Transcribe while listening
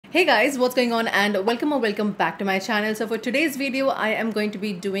Hey guys, what's going on, and welcome back to my channel. So for today's video I am going to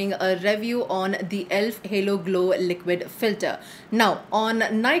be doing a review on the e.l.f. Halo Glow liquid filter. Now on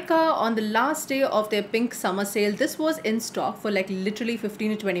Nykaa, on the last day of their pink summer sale, this was in stock for like literally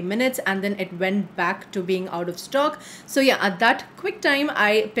 15 to 20 minutes and then it went back to being out of stock. So yeah, at that quick time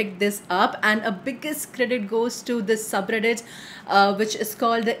I picked this up, and a biggest credit goes to this subreddit which is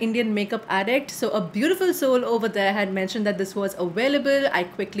called the Indian Makeup Addict. So a beautiful soul over there had mentioned that this was available. I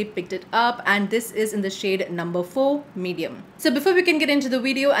quickly picked it up, and this is in the shade number 4 medium. So before we can get into the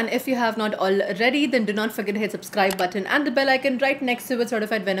video, and if you have not already, then do not forget to hit subscribe button and the bell icon right next to it,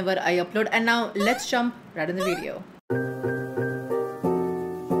 notified whenever I upload. And now let's jump right in the video.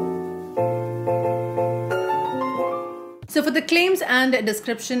 So for the claims and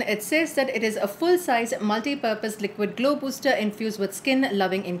description, it says that it is a full-size multi-purpose liquid glow booster infused with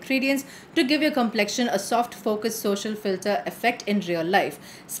skin-loving ingredients to give your complexion a soft, focused social filter effect in real life.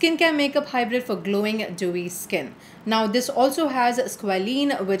 Skincare makeup hybrid for glowing, dewy skin. Now this also has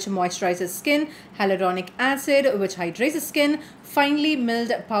squalene, which moisturizes skin, hyaluronic acid, which hydrates the skin, finely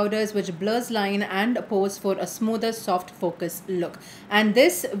milled powders which blurs line and pores for a smoother, soft focus look. And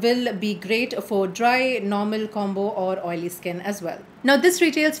this will be great for dry, normal, combo or oily skin as well. Now this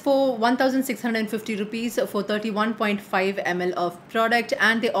retails for 1,650 rupees for 31.5 ml of product,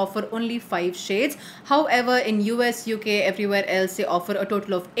 and they offer only 5 shades. However, in US, UK, everywhere else they offer a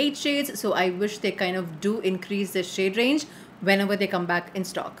total of 8 shades. So I wish they kind of do increase the shade range whenever they come back in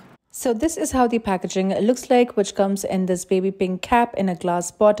stock. So this is how the packaging looks like, which comes in this baby pink cap in a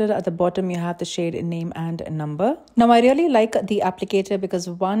glass bottle. At the bottom you have the shade name and number. Now I really like the applicator because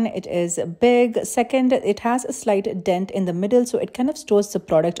one, it is big. Second, it has a slight dent in the middle, so it kind of stores the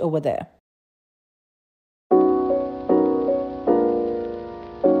product over there.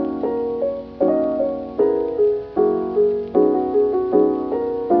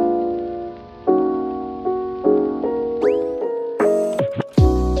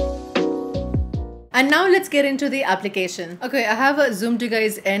 And now let's get into the application. Okay, I have zoomed you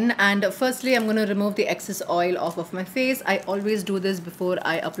guys in, and firstly I'm going to remove the excess oil off of my face. I always do this before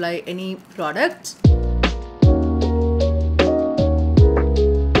I apply any product.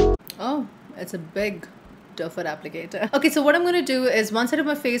 Oh, it's a big for applicator. Okay, so what I'm going to do is one side of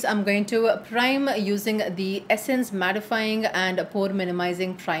my face I'm going to prime using the Essence Mattifying and Pore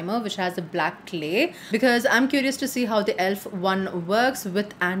Minimizing Primer, which has a black clay, because I'm curious to see how the e.l.f. one works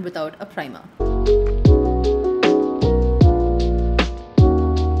with and without a primer.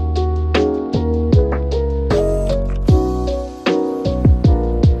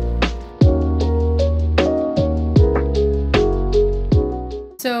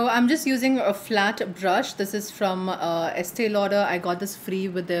 So I'm just using a flat brush. This is from Estee Lauder. I got this free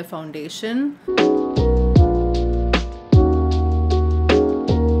with their foundation.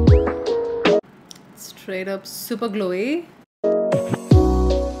 Straight up super glowy.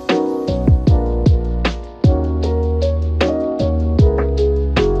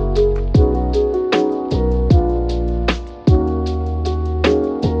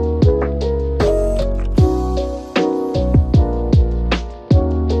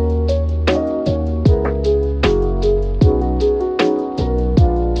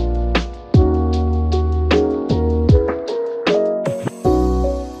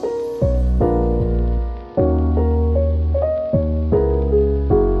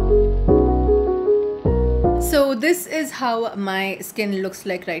 So this is how my skin looks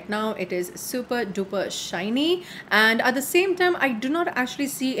like right now. It is super duper shiny, and at the same time I do not actually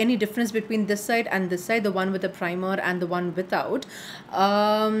see any difference between this side and this side, the one with the primer and the one without.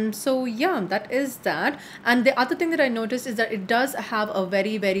 So yeah, that is that. And the other thing that I noticed is that it does have a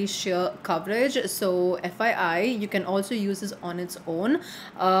very sheer coverage. So FYI, you can also use this on its own,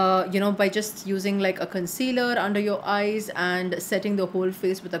 you know, by just using like a concealer under your eyes and setting the whole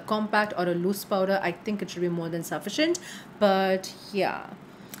face with a compact or a loose powder. I think it should be more than sufficient. But yeah,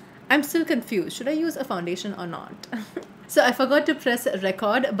 I'm still confused. Should I use a foundation or not? So I forgot to press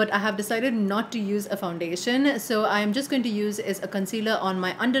record, but I have decided not to use a foundation. So I'm just going to use is a concealer on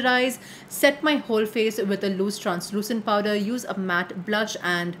my under eyes, set my whole face with a loose translucent powder, use a matte blush,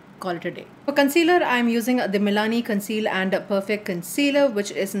 and call it a day. For concealer, I'm using the Milani Conceal and Perfect Concealer,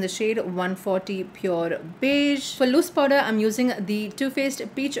 which is in the shade 140 Pure Beige. For loose powder, I'm using the Too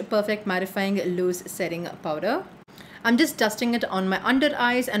Faced Peach Perfect Mattifying Loose Setting Powder. I'm just dusting it on my under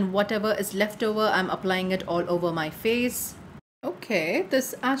eyes, and whatever is left over, I'm applying it all over my face. Okay,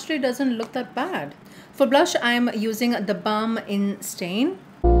 this actually doesn't look that bad. For blush, I'm using the Balm in Stain.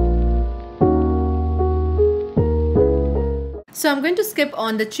 So I'm going to skip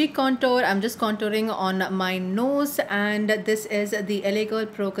on the cheek contour. I'm just contouring on my nose, and this is the LA Girl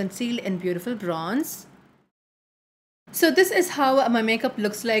Pro Conceal in Beautiful Bronze. So this is how my makeup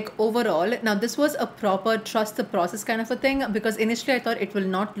looks like overall. Now this was a proper trust the process kind of a thing, because initially I thought it will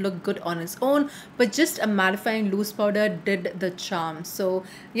not look good on its own, but just a mattifying loose powder did the charm. So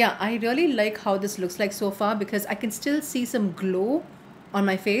yeah, I really like how this looks like so far, because I can still see some glow on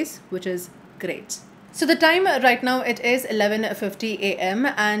my face, which is great. So the time right now, it is 11:50 a.m.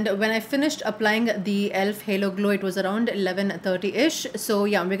 and when I finished applying the e.l.f. Halo Glow, it was around 11:30-ish. So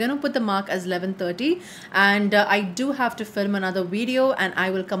yeah, we're going to put the mark as 11:30, and I do have to film another video, and I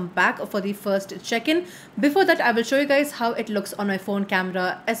will come back for the first check-in. Before that, I will show you guys how it looks on my phone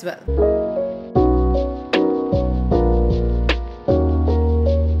camera as well.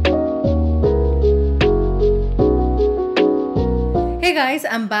 Hey guys,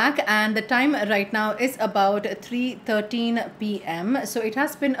 I'm back, and the time right now is about 3:13 p.m. So it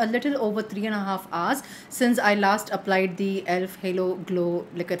has been a little over 3.5 hours since I last applied the e.l.f. Halo Glow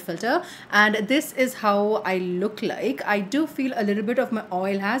liquid filter, and this is how I look like. I do feel a little bit of my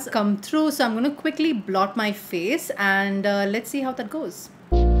oil has come through, so I'm going to quickly blot my face, and let's see how that goes.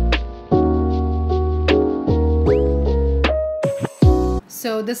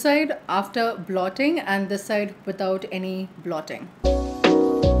 So this side after blotting, and this side without any blotting.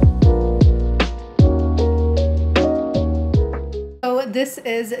 So this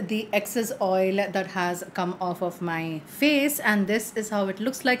is the excess oil that has come off of my face, and this is how it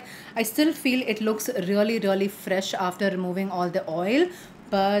looks like. I still feel it looks really fresh after removing all the oil,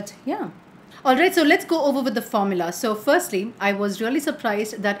 but yeah. Alright, so let's go over with the formula. So firstly, I was really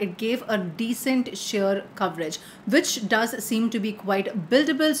surprised that it gave a decent sheer coverage, which does seem to be quite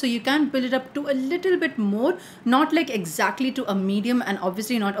buildable. So you can build it up to a little bit more, not like exactly to a medium and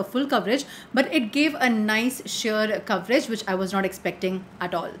obviously not a full coverage, but it gave a nice sheer coverage, which I was not expecting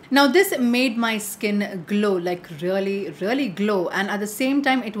at all. Now this made my skin glow, like really glow, and at the same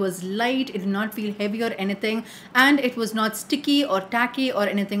time it was light, it did not feel heavy or anything, and it was not sticky or tacky or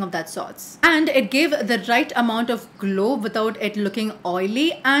anything of that sorts. And it gave the right amount of glow without it looking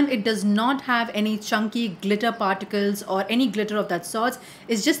oily, and it does not have any chunky glitter particles or any glitter of that sort.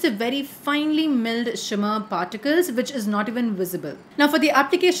 It's just a very finely milled shimmer particles, which is not even visible. Now for the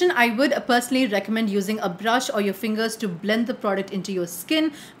application, I would personally recommend using a brush or your fingers to blend the product into your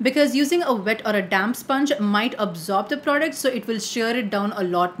skin, because using a wet or a damp sponge might absorb the product, so it will shear it down a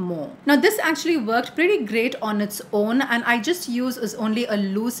lot more. Now this actually worked pretty great on its own, and I just use is only a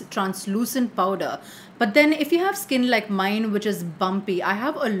loose translucent powder. But then if you have skin like mine, which is bumpy, I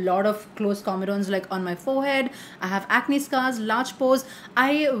have a lot of close comedons like on my forehead, I have acne scars, large pores,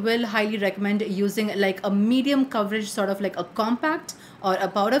 I will highly recommend using like a medium coverage, sort of like a compact or a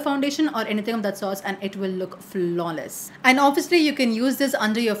powder foundation or anything of that sort, and it will look flawless. And obviously you can use this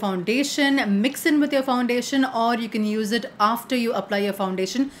under your foundation, mix in with your foundation, or you can use it after you apply your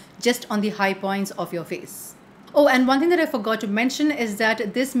foundation, just on the high points of your face. Oh, and one thing that I forgot to mention is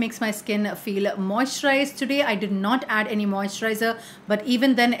that this makes my skin feel moisturized. Today I did not add any moisturizer, but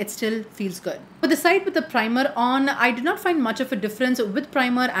even then it still feels good. For the side with the primer on, I did not find much of a difference with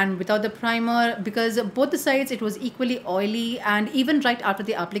primer and without the primer, because both the sides it was equally oily, and even right after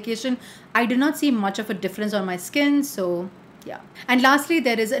the application I did not see much of a difference on my skin. So yeah. And lastly,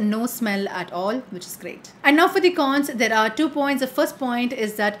 there is no smell at all, which is great. And now for the cons, there are 2 points. The first point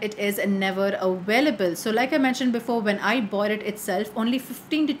is that it is never available. So like I mentioned before, when I bought it itself, only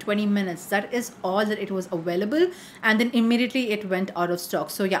 15 to 20 minutes, that is all that it was available, and then immediately it went out of stock.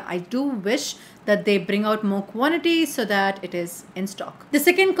 So yeah, I do wish that they bring out more quantity so that it is in stock. The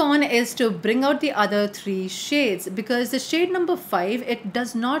second con is to bring out the other 3 shades, because the shade number 5, it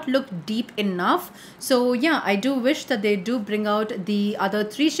does not look deep enough. So yeah, I do wish that they do bring out the other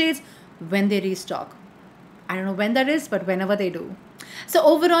 3 shades when they restock. I don't know when that is, but whenever they do. So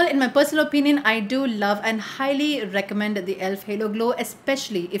overall, in my personal opinion, I do love and highly recommend the e.l.f. Halo Glow,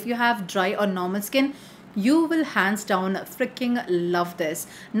 especially if you have dry or normal skin. You will hands down freaking love this.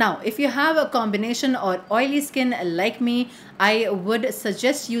 Now, if you have a combination or oily skin like me, I would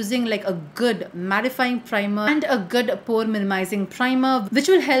suggest using like a good mattifying primer and a good pore minimizing primer, which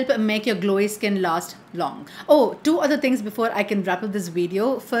will help make your glowy skin last long. Oh, 2 other things before I can wrap up this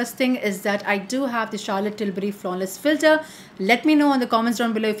video. First thing is that I do have the Charlotte Tilbury Flawless Filter. Let me know in the comments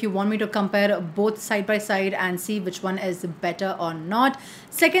down below if you want me to compare both side by side and see which one is better or not.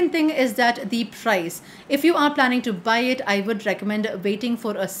 Second thing is that the price. If you are planning to buy it, I would recommend waiting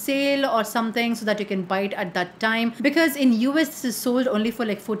for a sale or something so that you can buy it at that time, because in US this is sold only for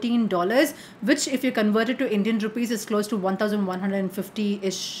like $14, which if you convert it to Indian rupees is close to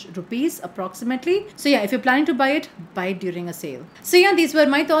 1150-ish rupees approximately. So yeah, if you're planning to buy it during a sale. So yeah, these were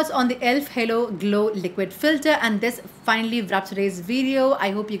my thoughts on the e.l.f. Halo Glow Liquid Filter, and this finally wraps today's video.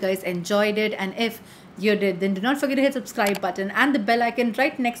 I hope you guys enjoyed it, and if you did, then do not forget to hit subscribe button and the bell icon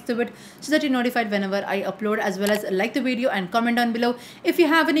right next to it so that you're notified whenever I upload, as well as like the video and comment down below. If you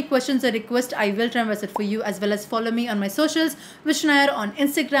have any questions or requests, I will try my best for you, as well as follow me on my socials, Vishnayar on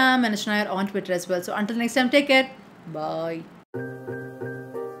Instagram and Vishnayar on Twitter as well. So until next time, take care. Bye.